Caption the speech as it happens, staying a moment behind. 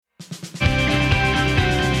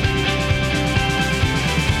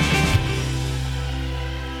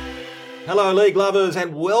Hello, league lovers,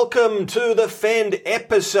 and welcome to the FEND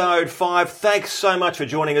episode 5. Thanks so much for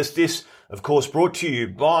joining us. This, of course, brought to you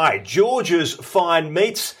by George's Fine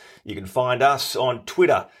Meats. You can find us on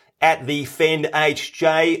Twitter at the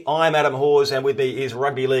FENDHJ. I'm Adam Hawes, and with me is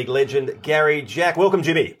rugby league legend Garry Jack. Welcome,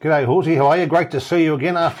 Jimmy. G'day, Horsey. How are you? Great to see you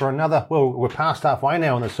again after another, well, we're past halfway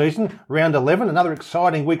now in the season, round 11, another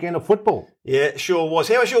exciting weekend of football. Yeah, sure was.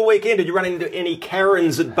 How was your weekend? Did you run into any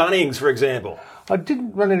Karens at Bunnings, for example? I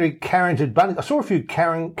didn't run into Karens at Bunnings. I saw a few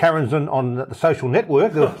Karens on the social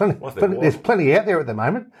network. There's plenty out there at the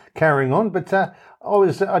moment carrying on, but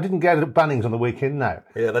I didn't go to Bunnings on the weekend, no.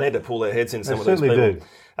 Yeah, they need to pull their heads in, some of these people. Do.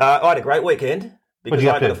 I had a great weekend because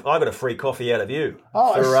I got a free coffee out of you,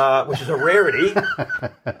 which is a rarity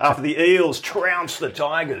after the Eels trounced the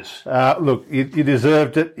Tigers. Look, you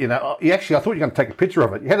deserved it. You know, I thought you were going to take a picture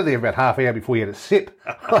of it. You had it there about half an hour before you had a sip.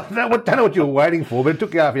 I don't know what you were waiting for, but it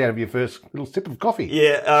took you half an hour of your first little sip of coffee.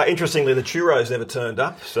 Yeah, interestingly, the churros never turned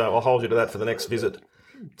up, so I'll hold you to that for the next visit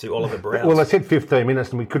to Oliver Brown's. Well, they said 15 minutes,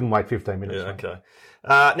 and we couldn't wait 15 minutes. Yeah, okay.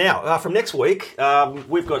 Now, from next week,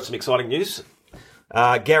 we've got some exciting news.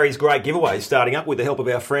 Gary's great giveaway starting up with the help of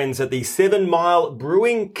our friends at the 7 Mile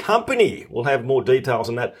Brewing Company. We'll have more details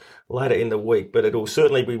on that later in the week, but it'll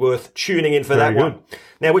certainly be worth tuning in for that one.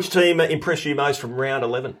 Now, which team impressed you most from round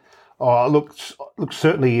 11? Oh, look,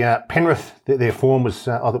 certainly Penrith, their form was,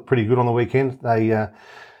 I thought, pretty good on the weekend. It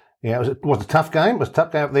was a tough game. It was a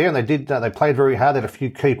tough game up there, and they played very hard. They had a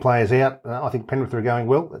few key players out. I think Penrith are going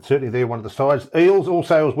well. Certainly they're one of the sides. Eels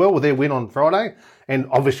also as well with their win on Friday. And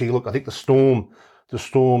obviously, look, I think the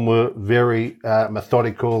Storm were very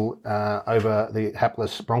methodical over the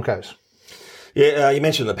hapless Broncos. Yeah, you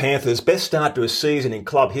mentioned the Panthers. Best start to a season in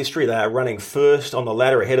club history. They are running first on the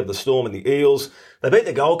ladder ahead of the Storm and the Eels. They beat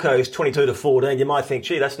the Gold Coast 22-14. You might think,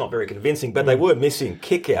 gee, that's not very convincing, but they were missing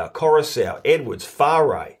Kickout, Coruscant, Edwards,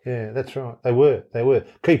 Farray. Yeah, that's right. They were.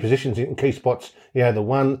 Key positions in key spots. You know, the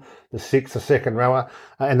 1, the 6, the second rower,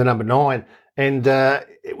 and the number 9. And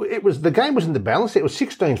the game was in the balance. It was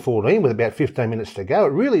 16-14 with about 15 minutes to go.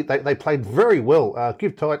 It really, they played very well.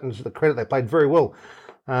 Give Titans the credit, they played very well.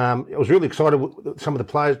 I was really excited with some of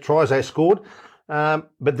the tries they scored. But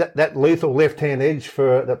that lethal left-hand edge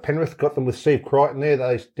for the Penrith got them with Steve Crichton there.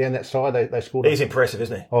 Down that side, they scored. He's impressive,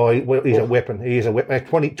 isn't he? Oh, he's a weapon. He is a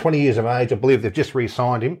weapon. 20 years of age, I believe they've just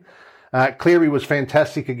re-signed him. Cleary was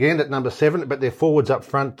fantastic again at number 7, but their forwards up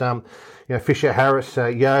front, Fisher, Harris,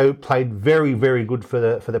 Yeo played very, very good for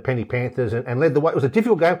the Penny Panthers and led the way. It was a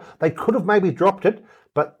difficult game. They could have maybe dropped it,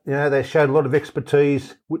 but they showed a lot of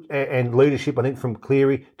expertise and leadership, I think, from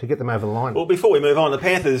Cleary to get them over the line. Well, before we move on, the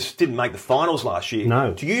Panthers didn't make the finals last year.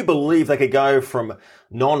 No. Do you believe they could go from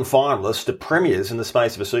non-finalists to premiers in the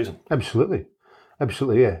space of a season? Absolutely,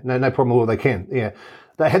 yeah. No problem at all. They can. Yeah.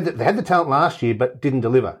 They had the talent last year, but didn't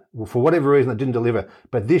deliver. Well, for whatever reason, they didn't deliver.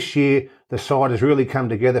 But this year, the side has really come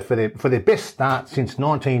together for their best start since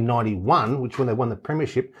 1991, which when they won the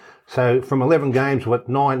premiership. So from 11 games,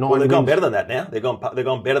 nine Well, they've wins. gone better than that now. They've gone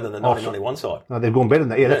better than the 1991 side. No, they've gone better than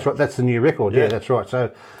that. Yeah, that's right. That's the new record. Yeah, that's right.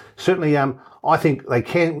 So certainly, I think they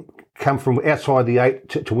can come from outside the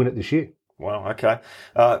 8 to win it this year. Wow, okay.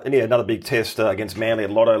 Another big test against Manly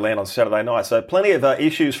at Lotto Land on Saturday night. So plenty of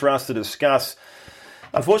issues for us to discuss.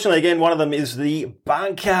 Unfortunately, again, one of them is the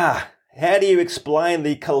bunker. How do you explain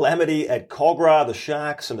the calamity at Cogra, the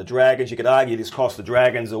Sharks and the Dragons? You could argue this cost the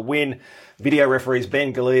Dragons a win. Video referees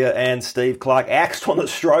Ben Galea and Steve Clark axed on the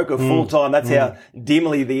stroke of full time. That's how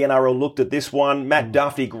dimly the NRL looked at this one. Matt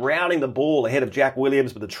Duffy grounding the ball ahead of Jack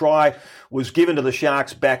Williams, but the try was given to the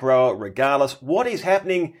Sharks back rower regardless. What is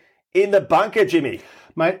happening in the bunker, Jimmy?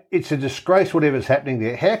 Mate, it's a disgrace whatever's happening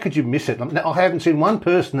there. How could you miss it? I haven't seen one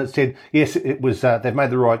person that said, yes, it was, they've made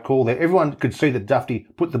the right call there. Everyone could see that Duffy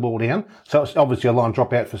put the ball down. So it's obviously a line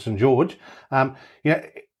drop out for St. George.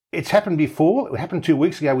 It's happened before. It happened 2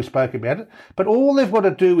 weeks ago. We spoke about it. But all they've got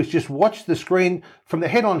to do is just watch the screen from the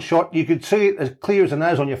head-on shot. You could see it as clear as a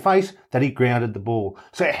nose on your face that he grounded the ball.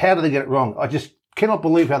 So how did they get it wrong? I just cannot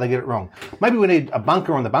believe how they get it wrong. Maybe we need a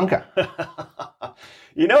bunker on the bunker.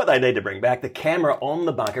 You know what they need to bring back? The camera on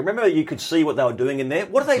the bunker. Remember you could see what they were doing in there?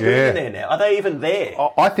 What are they doing in there now? Are they even there?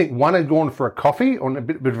 I think one had gone for a coffee on a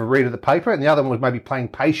bit of a read of the paper, and the other one was maybe playing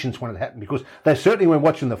patience when it happened, because they certainly weren't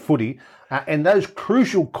watching the footy. And those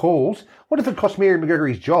crucial calls, what if it cost Mary McGregor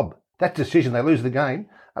his job? That decision, they lose the game,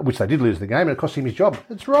 which they did lose the game, and it cost him his job.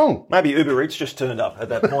 It's wrong. Maybe Uber Eats just turned up at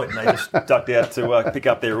that point and they just ducked out to pick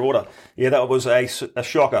up their order. Yeah, that was a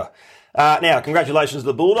shocker. Now, congratulations to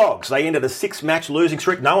the Bulldogs. They ended a 6-match losing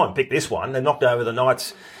streak. No one picked this one. They knocked over the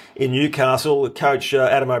Knights in Newcastle. Coach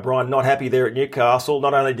Adam O'Brien not happy there at Newcastle.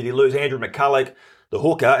 Not only did he lose Andrew McCulloch, the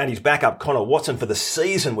hooker, and his backup Connor Watson for the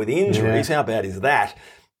season with injuries. How bad is that?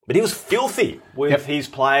 But he was filthy with his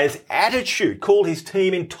players' attitude, called his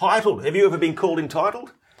team entitled. Have you ever been called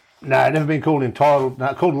entitled? No, never been called entitled.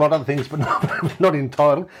 No, called a lot of other things, but not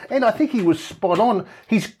entitled. And I think he was spot on.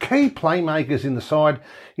 His key playmakers in the side,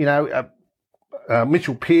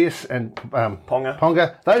 Mitchell Pearce and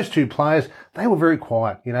Ponga, those two players, they were very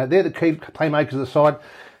quiet. They're the key playmakers of the side.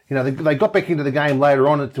 They got back into the game later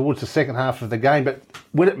on towards the second half of the game, but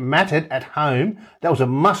when it mattered at home, that was a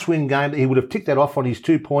must-win game that he would have ticked that off on his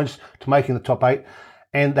 2 points to making the top 8,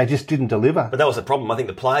 and they just didn't deliver. But that was the problem. I think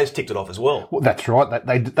the players ticked it off as well. Well, that's right.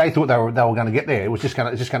 They thought they were going to get there. It was just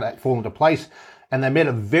going to fall into place, and they met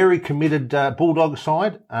a very committed Bulldog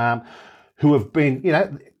side who have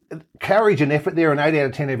been, courage and effort. They're an 8 out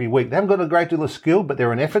of 10 every week. They haven't got a great deal of skill, but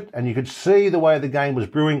they're an effort, and you could see the way the game was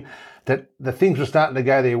brewing, that the things were starting to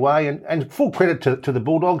go their way, and full credit to the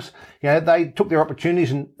Bulldogs. They took their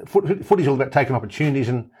opportunities, and footy's all about taking opportunities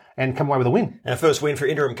and come away with a win. Our first win for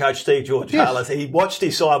interim coach Steve George-Harless. He watched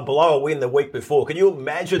his side blow a win the week before. Can you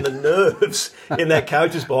imagine the nerves in that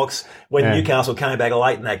coach's box when Newcastle came back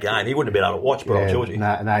late in that game? He wouldn't have been able to watch, Georgie.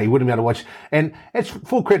 No, he wouldn't be able to watch. And it's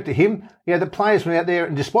full credit to him. The players went out there,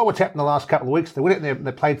 and despite what's happened the last couple of weeks, they went out there,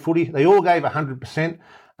 they played footy. They all gave 100%.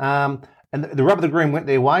 And the rub of the green went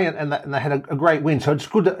their way, and they had a great win. So it's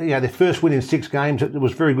good that, their first win in 6 games, it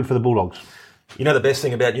was very good for the Bulldogs. The best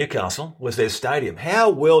thing about Newcastle was their stadium. How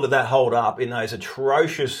well did that hold up in those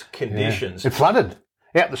atrocious conditions? It flooded.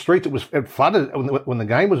 Out the streets, it flooded when the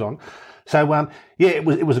game was on. So, it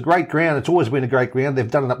was a great ground. It's always been a great ground. They've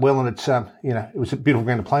done it up well, and it's, it was a beautiful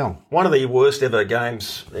ground to play on. One of the worst ever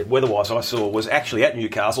games, weather-wise, I saw was actually at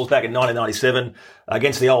Newcastle. It was back in 1997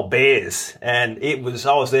 against the old Bears. And I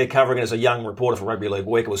was there covering it as a young reporter for Rugby League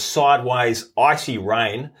Week. It was sideways, icy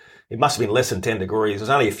rain. It must have been less than 10 degrees. There's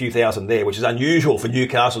only a few thousand there, which is unusual for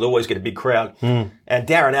Newcastle to always get a big crowd. And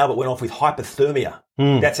Darren Albert went off with hypothermia.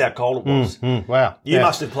 That's how cold it was. Wow. You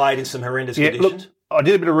must have played in some horrendous conditions. Look, I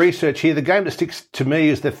did a bit of research here. The game that sticks to me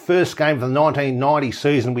is the first game of the 1990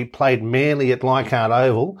 season. We played Manly at Leichhardt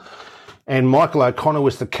Oval, and Michael O'Connor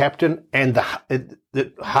was the captain, and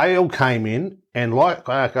the hail came in, and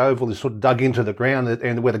Leichhardt Oval is sort of dug into the ground,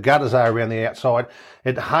 and where the gutters are around the outside,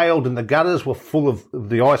 it hailed, and the gutters were full of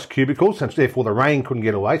the ice cubicles, and therefore the rain couldn't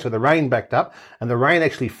get away. So the rain backed up, and the rain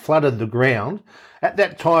actually flooded the ground. At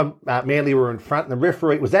that time, Manly were in front, and the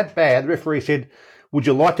referee, it was that bad, the referee said, "Would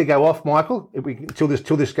you like to go off, Michael, till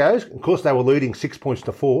this goes?" Of course, they were leading 6 points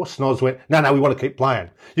to 4. Snoz went, no, we want to keep playing.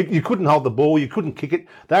 You couldn't hold the ball. You couldn't kick it.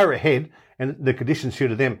 They were ahead, and the conditions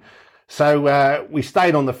suited them. So we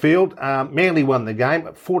stayed on the field. Manly won the game,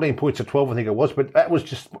 14 points to 12, I think it was. But that was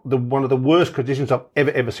just one of the worst conditions I've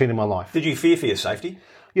ever seen in my life. Did you fear for your safety?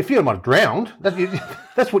 You feared I might drowned.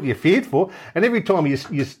 That's what you feared for. And every time you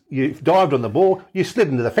dived on the ball, you slid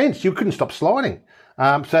into the fence. You couldn't stop sliding.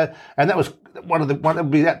 And that was that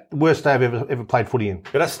would be the worst day I've ever played footy in.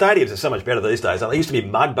 But our stadiums are so much better these days. There used to be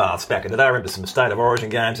mud baths back in the day. I remember some State of Origin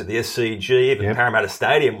games at the SCG, even Parramatta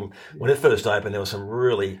Stadium. When it first opened, there were some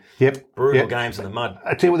really brutal games in the mud.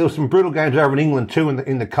 I tell you what, there were some brutal games over in England too,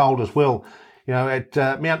 in the cold as well. At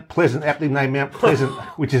Mount Pleasant, aptly named Mount Pleasant,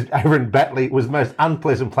 which is over in Batley, it was the most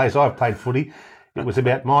unpleasant place I've played footy. It was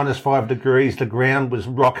about -5 degrees. The ground was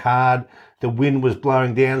rock hard. The wind was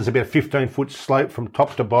blowing down. There's about a 15-foot slope from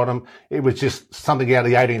top to bottom. It was just something out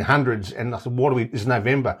of the 1800s. And I said, this is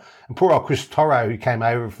November. And poor old Chris Torro, who came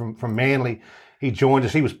over from Manly, he joined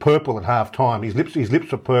us. He was purple at half time. His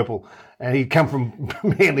lips were purple. And he'd come from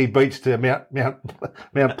Manly Beach to Mount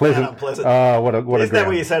Pleasant. Oh, what a Isn't that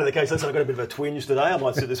where you say to the coach, listen, I've got a bit of a twinge today. I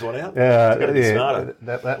might sit this one out. Got to be smarter.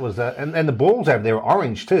 That was, and the balls over there are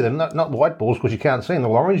orange too. They're not white balls because you can't see them.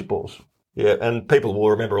 They're orange balls. Yeah, and people will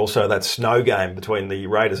remember also that snow game between the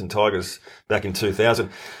Raiders and Tigers back in 2000.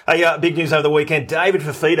 Hey, big news over the weekend. David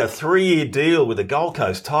Fifita, 3-year deal with the Gold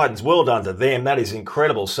Coast Titans. Well done to them. That is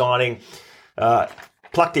incredible signing.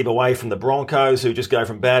 Plucked him away from the Broncos, who just go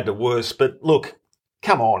from bad to worse. But look,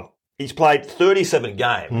 come on. He's played 37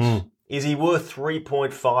 games. Is he worth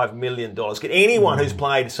 $3.5 million? Can anyone who's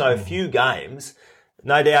played so few games,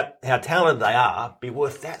 no doubt how talented they are, be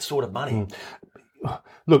worth that sort of money?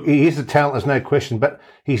 Look, he is a talent, there's no question, but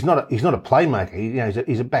he's not a playmaker.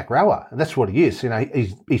 He's a back rower, and that's what he is.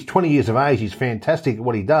 He's 20 years of age. He's fantastic at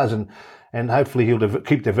what he does, and hopefully he'll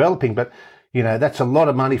keep developing. But that's a lot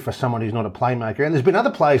of money for someone who's not a playmaker. And there's been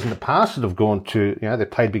other players in the past that have gone to,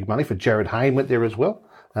 they've paid big money for. Jared Hayne went there as well.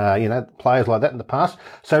 Players like that in the past.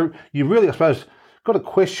 So you really, I suppose, got to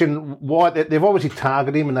question why they've obviously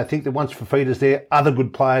targeted him, and they think that once Fifita's there, other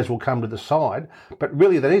good players will come to the side. But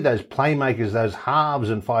really, they need those playmakers, those halves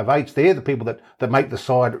and 5/8s. They're the people that make the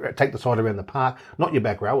side, take the side around the park, not your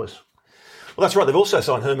back rowers. Well, that's right. They've also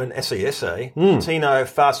signed Herman Sese, Tino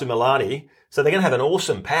Fasumilani. So they're going to have an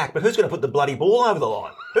awesome pack. But who's going to put the bloody ball over the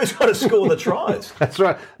line? Who's going to score the tries? That's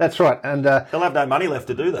right. And they'll have no money left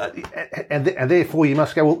to do that. And therefore, you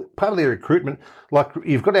must go, well, part of their recruitment, like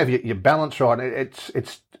you've got to have your balance right. It's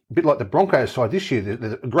a bit like the Broncos side this year.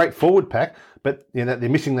 There's a great forward pack, but they're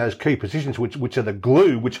missing those key positions, which are the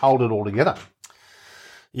glue which hold it all together.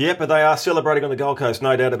 Yeah, but they are celebrating on the Gold Coast,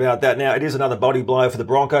 no doubt about that. Now, it is another body blow for the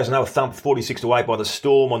Broncos, and they were thumped 46-8 by the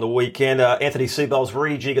Storm on the weekend. Anthony Seibold's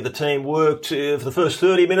rejig of the team worked for the first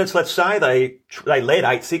 30 minutes, let's say. They led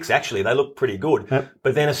 8-6, actually. They looked pretty good. Yep.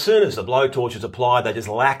 But then as soon as the blowtorch is applied, they just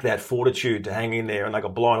lacked that fortitude to hang in there, and they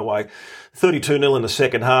got blown away. 32-0 in the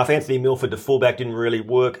second half. Anthony Milford, the fullback, didn't really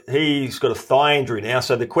work. He's got a thigh injury now,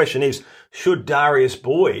 so the question is, should Darius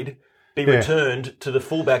Boyd be returned to the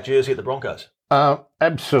fullback jersey at the Broncos?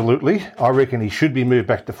 Absolutely. I reckon he should be moved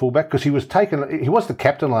back to fullback because he was the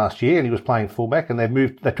captain last year and he was playing fullback, and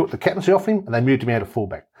they took the captaincy off him and they moved him out of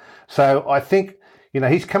fullback. So I think,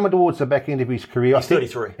 he's coming towards the back end of his career. He's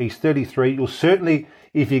 33. He's 33. You'll certainly,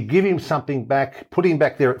 if you give him something back, put him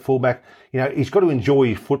back there at fullback, he's got to enjoy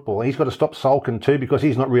his football. He's got to stop sulking too because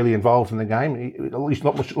he's not really involved in the game. He's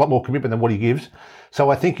not a lot more commitment than what he gives. So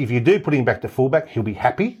I think if you do put him back to fullback, he'll be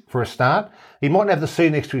happy for a start. He might have the C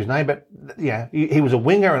next to his name, but he was a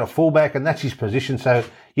winger and a fullback, and that's his position. So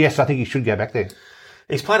yes, I think he should go back there.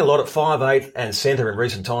 He's played a lot at 5'8" and centre in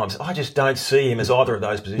recent times. I just don't see him as either of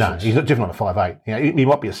those positions. No, he's definitely not a 5'8". He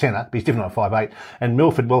might be a centre, but he's definitely not a 5'8". And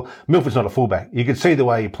Milford's not a fullback. You could see the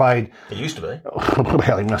way he played. He used to be.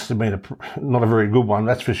 Well, he must have been not a very good one,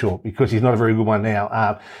 that's for sure, because he's not a very good one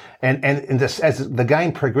now. And as the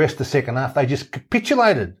game progressed the second half, they just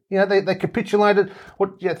capitulated. They capitulated.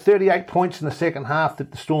 38 points in the second half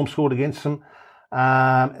that the Storm scored against them.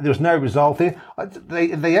 There was no result there.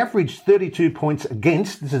 They averaged 32 points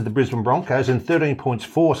against. This is the Brisbane Broncos, and 13 points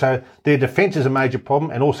for. So their defence is a major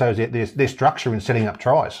problem, and also their structure in setting up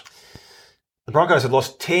tries. The Broncos have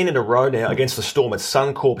lost 10 in a row now against the Storm at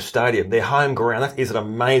Suncorp Stadium, their home ground. That is an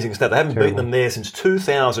amazing stat. They haven't beaten them there since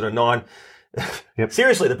 2009. Yep.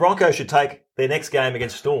 Seriously, the Broncos should take their next game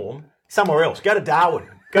against Storm somewhere else. Go to Darwin.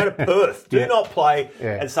 Go to Perth. Do not play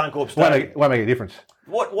at Suncorp Stadium. Won't make a difference.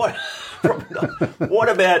 What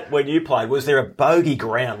about when you played? Was there a bogey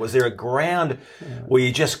ground? Was there a ground where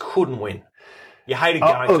you just couldn't win? You hated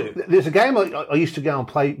going to. There's a game I used to go and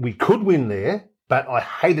play. We could win there, but I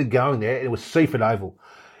hated going there. It was Seaford Oval.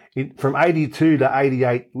 From 82 to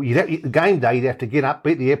 88, the game day, you'd have to get up,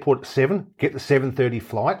 be at the airport at 7, get the 7:30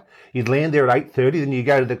 flight. You'd land there at 8:30, then you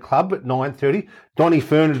go to the club at 9:30. Donnie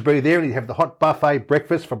Fern would be there, and he'd have the hot buffet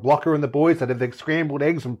breakfast for Blocker and the boys. They'd have the scrambled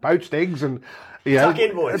eggs and poached eggs and, tuck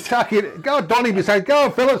in, boys. Tuck in. Go on, Donnie would say, go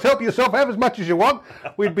on, fellas, help yourself, have as much as you want.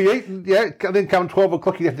 We'd be eating, then come 12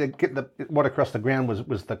 o'clock, you'd have to get what across the ground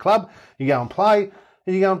was the club. You go and play,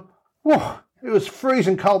 and you're going, whoa. It was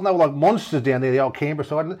freezing cold, and they were like monsters down there, the old Canberra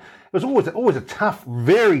side. And it was always a tough,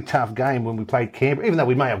 very tough game when we played Canberra, even though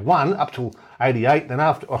we may have won up till 88. Then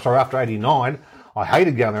after 89, I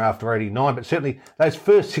hated going there after 89, but certainly those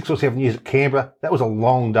first 6 or 7 years at Canberra, that was a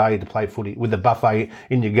long day to play footy with the buffet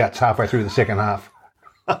in your guts halfway through the second half.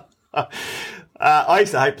 I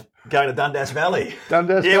used to hate going to Dundas Valley.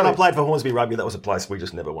 Valley. When I played for Hornsby Rugby, that was a place we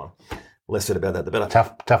just never won. Less said about that, the better.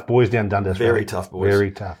 Tough boys down Dundas Valley. Very tough boys.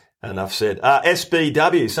 Very tough. Enough said.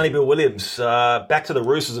 SBW, Sonny Bill Williams, back to the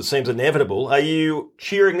Roosters, it seems inevitable. Are you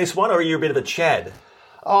cheering this one, or are you a bit of a Chad?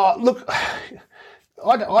 Look,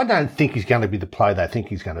 I don't think he's going to be the player they think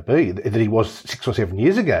he's going to be, that he was 6 or 7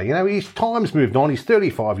 years ago. His time's moved on. He's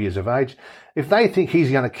 35 years of age. If they think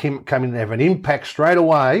he's going to come in and have an impact straight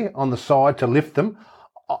away on the side to lift them,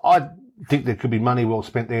 I think there could be money well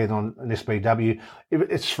spent there on an SBW. If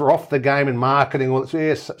it's for off the game and marketing, well,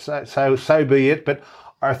 so be it. But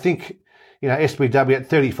I think, SBW at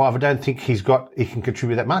 35, I don't think he can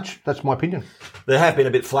contribute that much. That's my opinion. They have been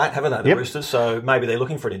a bit flat, haven't they, the Roosters? So maybe they're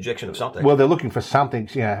looking for an injection of something. Well, they're looking for something.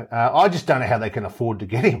 I just don't know how they can afford to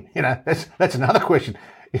get him. That's another question.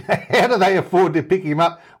 How do they afford to pick him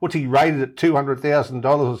up? What's he rated at $200,000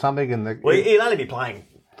 or something? Well, he'll only be playing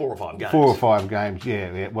 4 or 5 games. 4 or 5 games,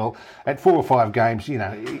 yeah. Well, at 4 or 5 games, he's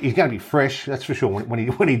going to be fresh. That's for sure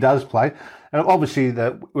when he does play. And obviously,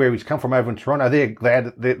 where he's come from over in Toronto, they're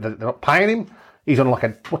glad that they're not paying him. He's on like a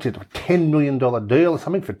 $10 million deal or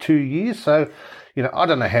something for 2 years. So, I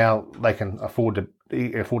don't know how they can afford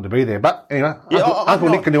afford to be there. But anyway, Yeah, Uncle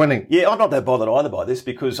Nick can do anything. Yeah, I'm not that bothered either by this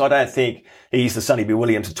because I don't think he's the Sonny Bill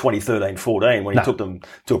Williams of 2013-14 when he took them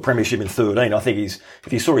to a premiership in 13. I think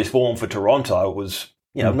if you saw his form for Toronto, it was,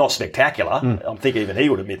 not spectacular. I think even he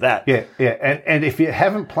would admit that. Yeah. And if you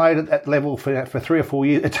haven't played at that level for 3 or 4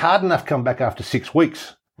 years, it's hard enough to come back after 6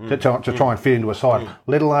 weeks to try and fit into a side,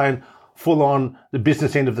 let alone full on the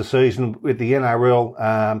business end of the season with the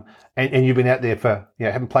NRL, and you've been out there for,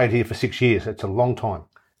 haven't played here for 6 years. It's a long time.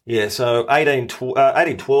 Yeah, so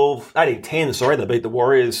 18-10, they beat the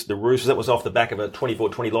Warriors, the Roosters. That was off the back of a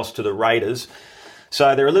 24-20 loss to the Raiders.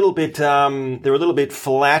 So they're a little bit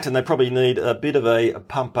flat, and they probably need a bit of a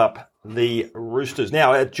pump up, the Roosters.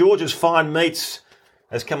 Now, George's Fine Meats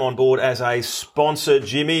has come on board as a sponsor,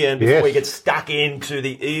 Jimmy, and before we get stuck into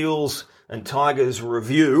the Eels and Tigers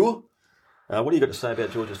review, what do you got to say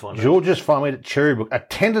about George's Fine Meat? George's Fine Meat at Cherrybrook. A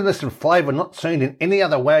tenderness and flavour not seen in any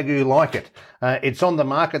other Wagyu like it. It's on the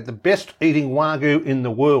market, the best eating Wagyu in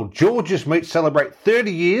the world. George's Meat celebrate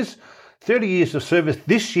 30 years of service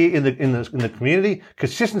this year in the community.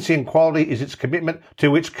 Consistency and quality is its commitment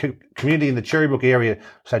to its community in the Cherrybrook area.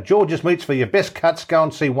 So George's Meats for your best cuts. Go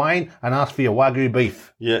and see Wayne and ask for your Wagyu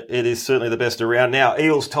beef. Yeah, it is certainly the best around. Now,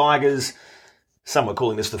 Eels, Tigers, some were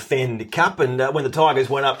calling this the FEND Cup, and when the Tigers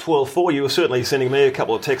went up 12-4, you were certainly sending me a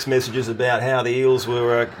couple of text messages about how the Eels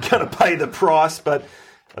were going to pay the price, but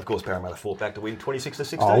of course Parramatta fought back to win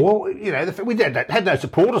 26-16. Oh, well, we had no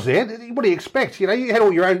supporters there. What do you expect? You had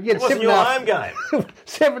all your own... It wasn't your home game.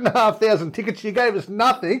 7,500 tickets. You gave us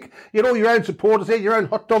nothing. You had all your own supporters there, your own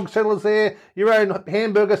hot dog sellers there, your own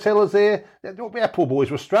hamburger sellers there. Our poor boys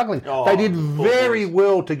were struggling. They did very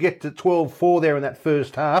well to get to 12-4 there in that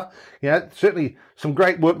first half. Certainly some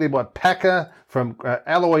great work there by Packer, from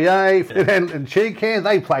Aloye and Cheekan.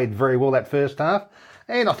 They played very well that first half.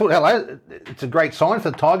 And I thought, hello, it's a great sign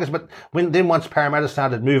for the Tigers. But once Parramatta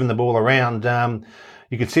started moving the ball around,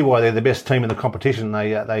 you could see why they're the best team in the competition.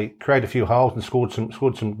 They created a few holes and scored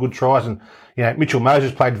some good tries. And Mitchell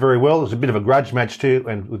Moses played very well. It was a bit of a grudge match too,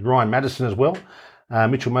 and with Ryan Madison as well.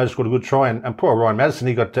 Mitchell Moses scored a good try, and poor Ryan Madison,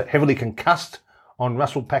 he got heavily concussed on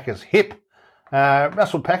Russell Packer's hip.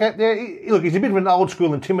 Russell Packer, he's a bit of an old school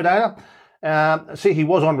intimidator. He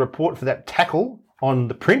was on report for that tackle on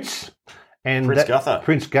the Prince. And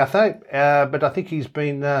Prince Gutho. But I think he's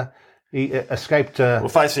been, he escaped.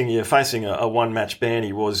 Facing a one-match ban,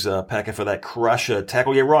 he was Packer for that crusher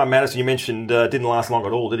tackle. Yeah, Ryan Madison, you mentioned, didn't last long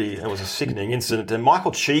at all, did he? It was a sickening incident. And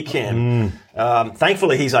Michael Cheekan,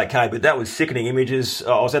 thankfully he's okay, but that was sickening images.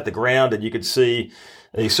 I was at the ground and you could see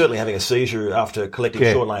he's certainly having a seizure after collecting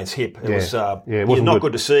Sean Lane's hip. It was not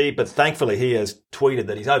good to see, but thankfully he has tweeted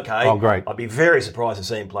that he's okay. Oh, great. I'd be very surprised to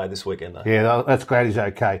see him play this weekend, though. Yeah, that's glad he's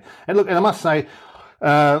okay. And look, and I must say,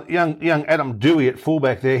 young Adam Dewey at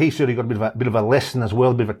fullback there, he certainly got a bit of a lesson as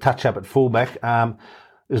well, a bit of a touch-up at fullback.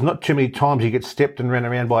 There's not too many times he gets stepped and ran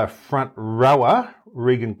around by a front rower,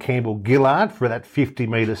 Regan Campbell-Gillard, for that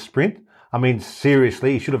 50-metre sprint. I mean,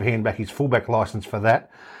 seriously, he should have handed back his fullback licence for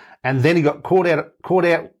that. And then he got caught out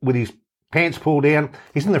with his pants pulled down.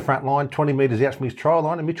 He's in the front line, 20 metres out from his try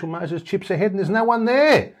line, and Mitchell Moses chips ahead, and there's no one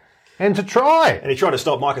there. And to try. And he tried to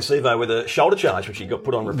stop Mike Acevo with a shoulder charge, which he got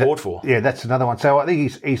put on report for. Yeah, that's another one. So I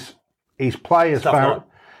think he's play as far.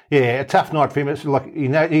 Yeah, a tough night for him. It's like he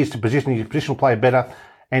needs to position his positional play better,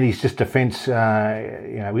 and he's just defence. We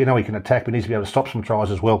know he can attack, but he needs to be able to stop some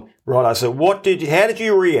tries as well. Right. So how did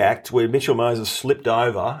you react when Mitchell Moses slipped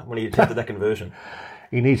over when he attempted that conversion?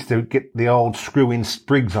 He needs to get the old screw-in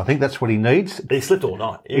sprigs. I think that's what he needs. He slipped all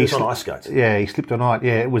night. He was on ice skates. Yeah, he slipped all night.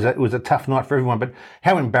 Yeah, it was a tough night for everyone. But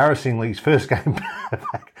how embarrassingly his first game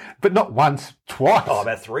back. But not once, twice. Oh,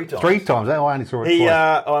 about 3 times. 3 times. I only saw it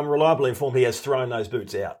twice. I'm reliably informed he has thrown those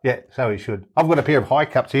boots out. Yeah, so he should. I've got a pair of high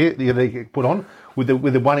cups here that you can put on with the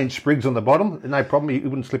 1-inch sprigs on the bottom. No problem. He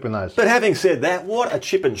wouldn't slip in those. But having said that, what a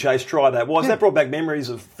chip and chase try that was. Yeah. That brought back memories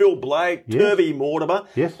of Phil Blake, Turvey Mortimer.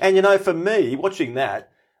 Yes. And, for me, watching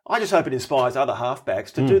that, I just hope it inspires other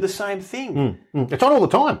halfbacks to do the same thing. It's on all the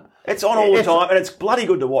time. It's on all the time, and it's bloody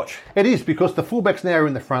good to watch. It is, because the fullbacks now are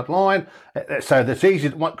in the front line, so that's easy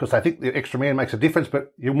to want, because I think the extra man makes a difference,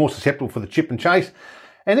 but you're more susceptible for the chip and chase.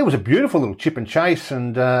 And it was a beautiful little chip and chase,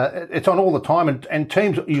 and it's on all the time, and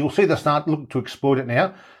teams, you'll see they start looking to exploit it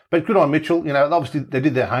now. But good on Mitchell, obviously they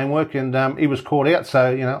did their homework, and he was caught out,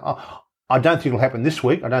 so, I don't think it'll happen this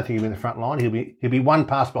week. I don't think he'll be in the front line. He'll be one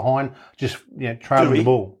pass behind, just trailing the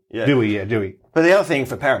ball. Yeah. Dewey. But the other thing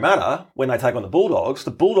for Parramatta, when they take on the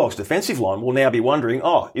Bulldogs defensive line will now be wondering,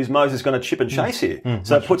 is Moses going to chip and chase here?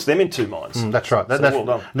 So it puts them in 2 minds. That's right. Well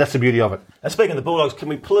done. That's the beauty of it. And speaking of the Bulldogs, can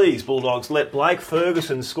we please, Bulldogs, let Blake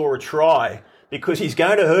Ferguson score a try? Because he's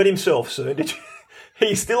going to hurt himself soon.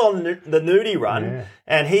 He's still on the nudie run,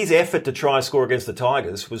 and his effort to try and score against the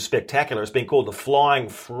Tigers was spectacular. It's been called the Flying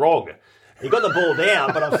Frog. He got the ball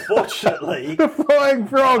down, but unfortunately... The Flying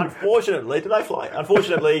Frog! Unfortunately, did they fly?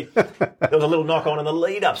 Unfortunately, there was a little knock-on in the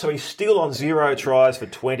lead-up, so he's still on 0 tries for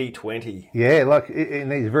 2020. Yeah,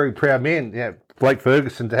 and he's a very proud man. Yeah, Blake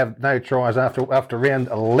Ferguson to have no tries after round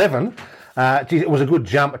 11. It was a good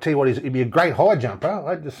jump. I tell you what, he'd be a great high jumper.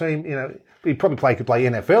 I'd just seen, he'd probably could play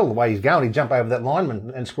NFL the way he's going. He'd jump over that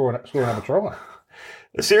lineman and score another try.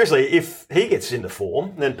 Seriously, if he gets into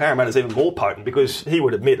form, then Parramatta's even more potent because he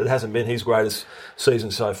would admit it hasn't been his greatest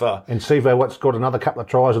season so far. And Sivo Watt's got another couple of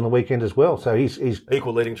tries on the weekend as well. So he's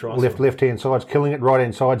equal leading tries. Left-hand side's killing it,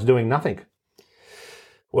 right-hand side's doing nothing.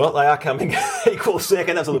 Well, they are coming equal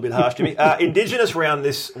second. That's a little bit harsh, Jimmy. Indigenous round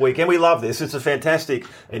this weekend. We love this. It's a fantastic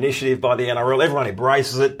initiative by the NRL. Everyone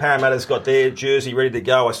embraces it. Parramatta's got their jersey ready to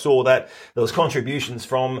go. I saw that. There was contributions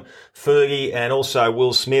from Fergie and also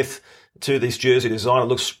Will Smith to this jersey design. It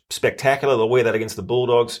looks spectacular. They'll wear that against the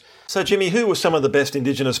Bulldogs. So, Jimmy, who were some of the best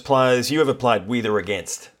Indigenous players you ever played with or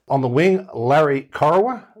against? On the wing, Larry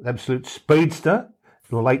Corowa, the absolute speedster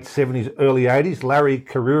in the late 70s, early 80s. Larry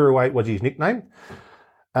Karuraway was his nickname.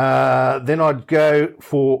 Then I'd go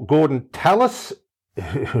for Gordon Tallis.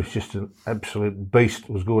 It was just an absolute beast,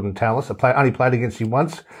 was Gordon Tallis. I only played against him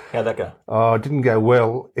once. How'd that go? Oh, it didn't go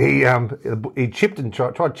well. He chipped and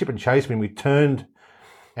tried to chip and chase me, and we turned,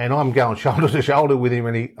 and I'm going shoulder to shoulder with him,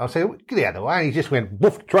 and I said, get out of the way. And he just went,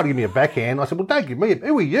 woof, tried to give me a backhand. I said, well, don't give me it.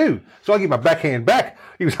 Who are you? So I give him a backhand back.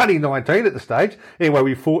 He was only 19 at the stage. Anyway,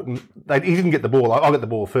 we fought, and he didn't get the ball. I got the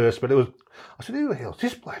ball first, but I said, who the hell's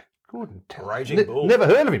this bloke? Gordon Tallis. Raging bull. Never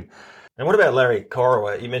heard of him. And what about Larry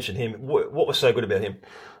Corowa? You mentioned him. What was so good about him?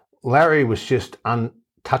 Larry was just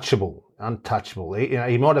untouchable.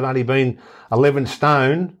 He might have only been 11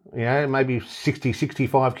 stone, maybe 60,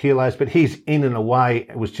 65 kilos, but his in and away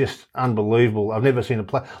was just unbelievable. I've never seen a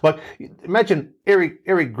play. Like, imagine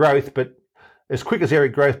Eric Growth, but as quick as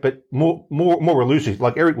Eric Growth, but more elusive.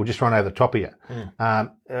 Like Eric would just run over the top of you.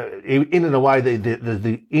 In and away,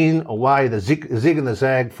 the zig and the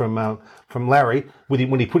zag from Larry.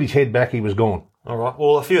 When he put his head back, he was gone. All right.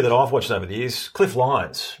 Well, a few that I've watched over the years. Cliff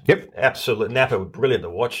Lyons. Yep. Absolute Napper, brilliant to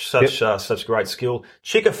watch. Such great skill.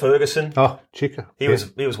 Chicka Ferguson. Oh, Chicka. He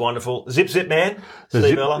was wonderful. Zip Man.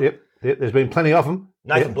 Steve Ella. Yep. There's been plenty of them.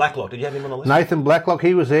 Nathan Blacklock. Did you have him on the list? Nathan Blacklock.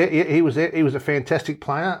 He was there. He was there. He was a fantastic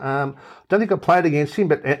player. Don't think I played against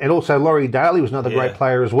him, and also Laurie Daly was another great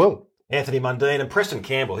player as well. Anthony Mundine and Preston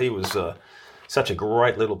Campbell. He was such a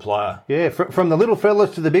great little player. Yeah, from the little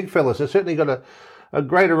fellas to the big fellas. They've certainly got a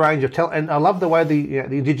greater range of talent. And I love the way the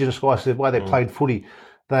Indigenous guys, the way they played footy.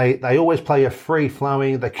 They always play a free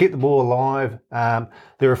flowing. They keep the ball alive.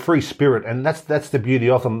 They're a free spirit, and that's the beauty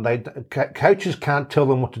of them. Coaches can't tell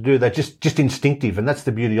them what to do. They're just instinctive, and that's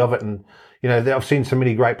the beauty of it. And I've seen so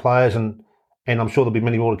many great players, and I'm sure there'll be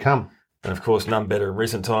many more to come. And of course, none better in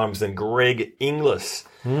recent times than Greg Inglis.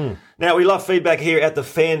 Now, we love feedback here at the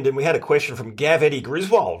FEND, and we had a question from Gav Eddie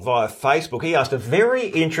Griswold via Facebook. He asked a very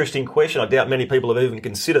interesting question I doubt many people have even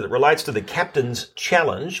considered. It relates to the captain's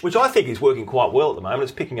challenge, which I think is working quite well at the moment.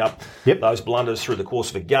 It's picking up those blunders through the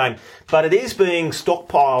course of a game. But it is being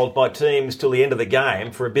stockpiled by teams till the end of the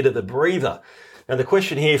game for a bit of a breather. Now, the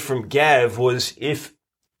question here from Gav was, if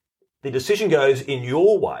the decision goes in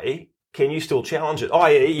your way, can you still challenge it?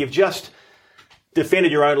 I.e., you've just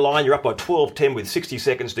defended your own line, you're up by 12-10 with 60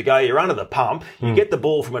 seconds to go, you're under the pump, you get the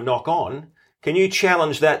ball from a knock-on. Can you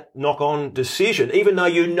challenge that knock-on decision, even though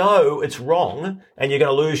you know it's wrong and you're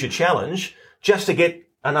going to lose your challenge, just to get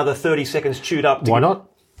another 30 seconds chewed up? Why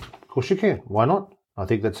not? Of course you can. Why not? I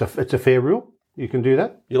think it's a fair rule. You can do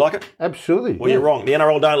that. You like it? Absolutely. Well, you're wrong. The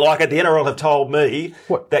NRL don't like it. The NRL have told me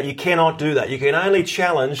that you cannot do that. You can only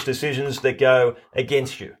challenge decisions that go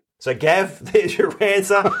against you. So, Gav, there's your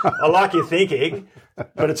answer. I like your thinking,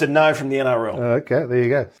 but it's a no from the NRL. Okay, there you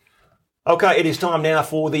go. Okay, it is time now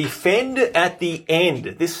for the FEND at the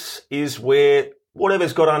end. This is where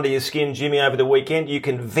whatever's got under your skin, Jimmy, over the weekend, you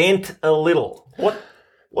can vent a little.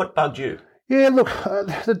 What bugged you? Yeah, look,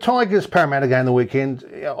 the Tigers Parramatta game the weekend,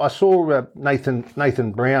 I saw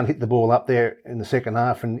Nathan Brown hit the ball up there in the second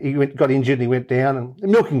half, and he got injured and he went down, and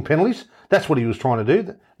milking penalties. That's what he was trying to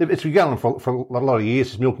do. It's been going on for a lot of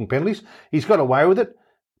years, is milking penalties. He's got away with it.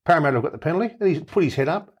 Parramatta have got the penalty, and he's put his head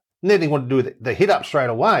up. And then he wanted to do the hit up straight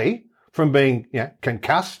away from being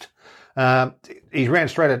concussed. He ran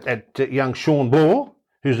straight at young Sean Blanc,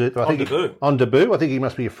 who's on debut. I think he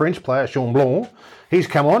must be a French player, Sean Blanc. He's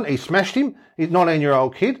come on, he smashed him. He's a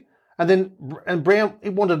 19-year-old kid. And Brown, he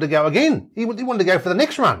wanted to go again. He wanted to go for the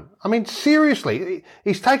next run. I mean, seriously,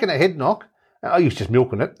 he's taken a head knock. He was just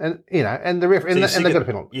milking it, and and the ref, and they got a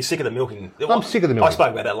penalty. You're sick of the milking. I'm sick of the milking. I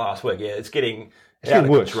spoke about that last week. Yeah, it's getting out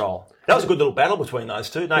of control. That was a good little battle between those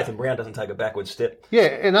two. Nathan Brown doesn't take a backward step. Yeah,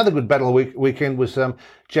 another good battle weekend was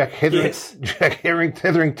Jack Hetherington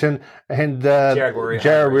and Jared Warrior-Hargraves.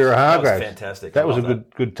 That was fantastic. That was a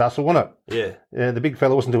good tussle, wasn't it? Yeah. The big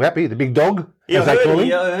fella wasn't too happy. The big dog, as they call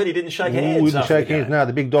him. I heard he didn't shake hands. He didn't shake hands. No,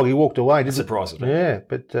 the big dog, he walked away. That surprises me. Yeah,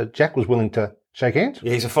 but Jack was willing to shake hands.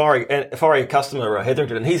 Yeah, he's a fiery customer,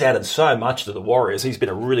 Hetherington, and he's added so much to the Warriors. He's been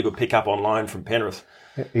a really good pickup on loan from Penrith.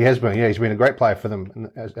 He has been, he's been a great player for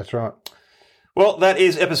them. That's right. Well, that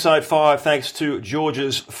is episode 5, thanks to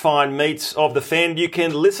George's Fine Meats of the FEND. You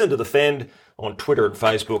can listen to the FEND on Twitter and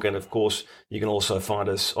Facebook, and of course, you can also find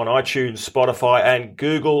us on iTunes, Spotify, and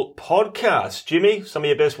Google Podcasts. Jimmy, some of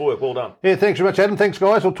your best work. Well done. Yeah, thanks very much, Adam. Thanks,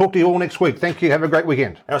 guys. I'll talk to you all next week. Thank you. Have a great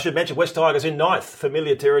weekend. And I should mention West Tigers in 9th,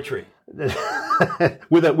 familiar territory.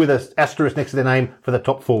 with a asterisk next to their name for the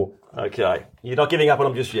top 4. Okay. You're not giving up on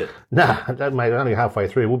them just yet? No, mate, only halfway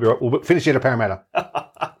through. We'll finish it at Parramatta.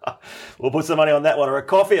 We'll put some money on that one, or a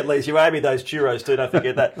coffee at least. You owe me those churros too, don't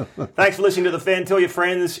forget that. Thanks for listening to The FEND. Tell your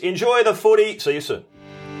friends. Enjoy the footy. See you soon.